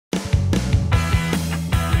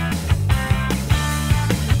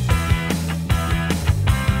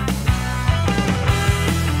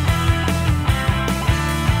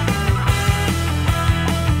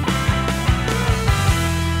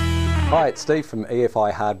Hi, it's Steve from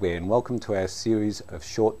EFI Hardware and welcome to our series of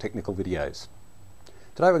short technical videos.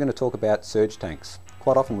 Today we're going to talk about surge tanks.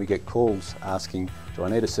 Quite often we get calls asking, do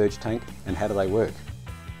I need a surge tank and how do they work?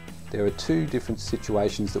 There are two different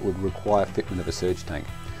situations that would require fitment of a surge tank.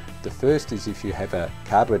 The first is if you have a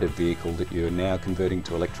carburetted vehicle that you're now converting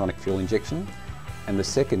to electronic fuel injection, and the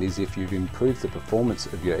second is if you've improved the performance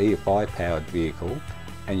of your EFI powered vehicle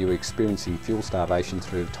and you're experiencing fuel starvation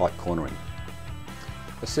through tight cornering.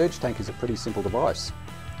 A surge tank is a pretty simple device.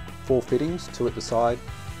 4 fittings, 2 at the side,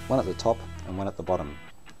 1 at the top and 1 at the bottom.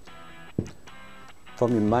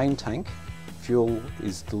 From your main tank, fuel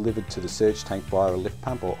is delivered to the surge tank via a lift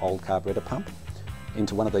pump or old carburetor pump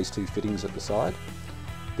into one of these 2 fittings at the side.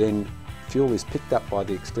 Then fuel is picked up by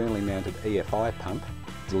the externally mounted EFI pump,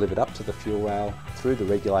 delivered up to the fuel rail, through the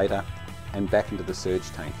regulator and back into the surge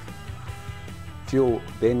tank. Fuel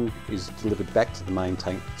then is delivered back to the main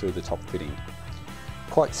tank through the top fitting.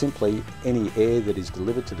 Quite simply, any air that is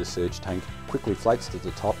delivered to the surge tank quickly floats to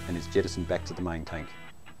the top and is jettisoned back to the main tank.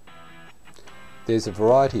 There's a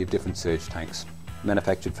variety of different surge tanks,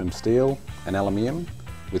 manufactured from steel and aluminium,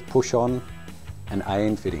 with push-on and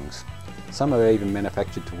AN fittings. Some are even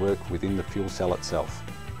manufactured to work within the fuel cell itself.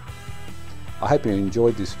 I hope you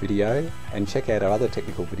enjoyed this video and check out our other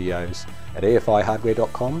technical videos at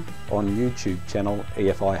efihardware.com on YouTube channel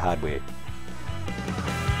EFI Hardware.